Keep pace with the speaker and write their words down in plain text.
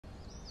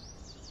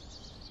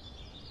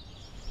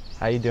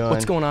How you doing?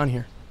 What's going on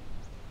here?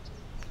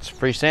 It's a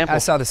free sample. I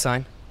saw the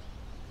sign.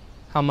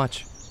 How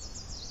much?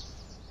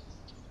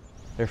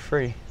 They're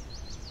free.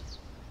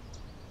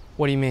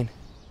 What do you mean?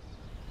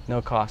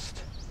 No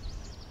cost.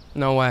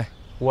 No way.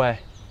 Way.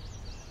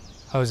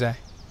 Jose,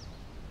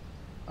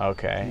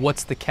 Okay.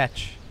 what's the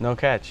catch? No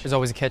catch. There's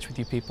always a catch with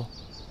you people.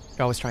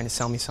 You're always trying to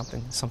sell me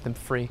something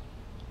free.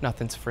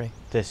 Nothing's free.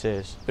 This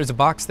is. There's a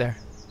box there.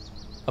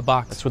 A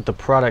box. That's what the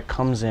product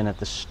comes in at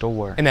the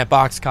store. And that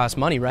box costs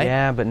money, right?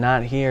 Yeah, but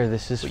not here.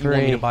 This is But free. you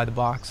want me to buy the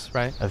box,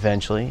 right?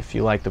 Eventually, if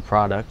you like the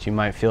product, you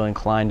might feel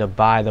inclined to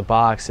buy the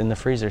box in the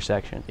freezer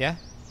section. Yeah?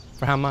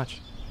 For how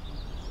much?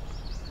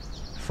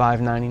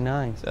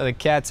 $5.99. So the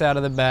cat's out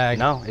of the bag.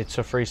 No, it's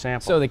a free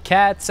sample. So the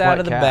cat's out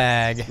of the cat?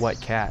 bag. What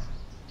cat?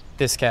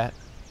 This cat.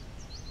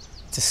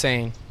 It's a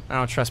saying. I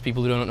don't trust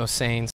people who don't know sayings.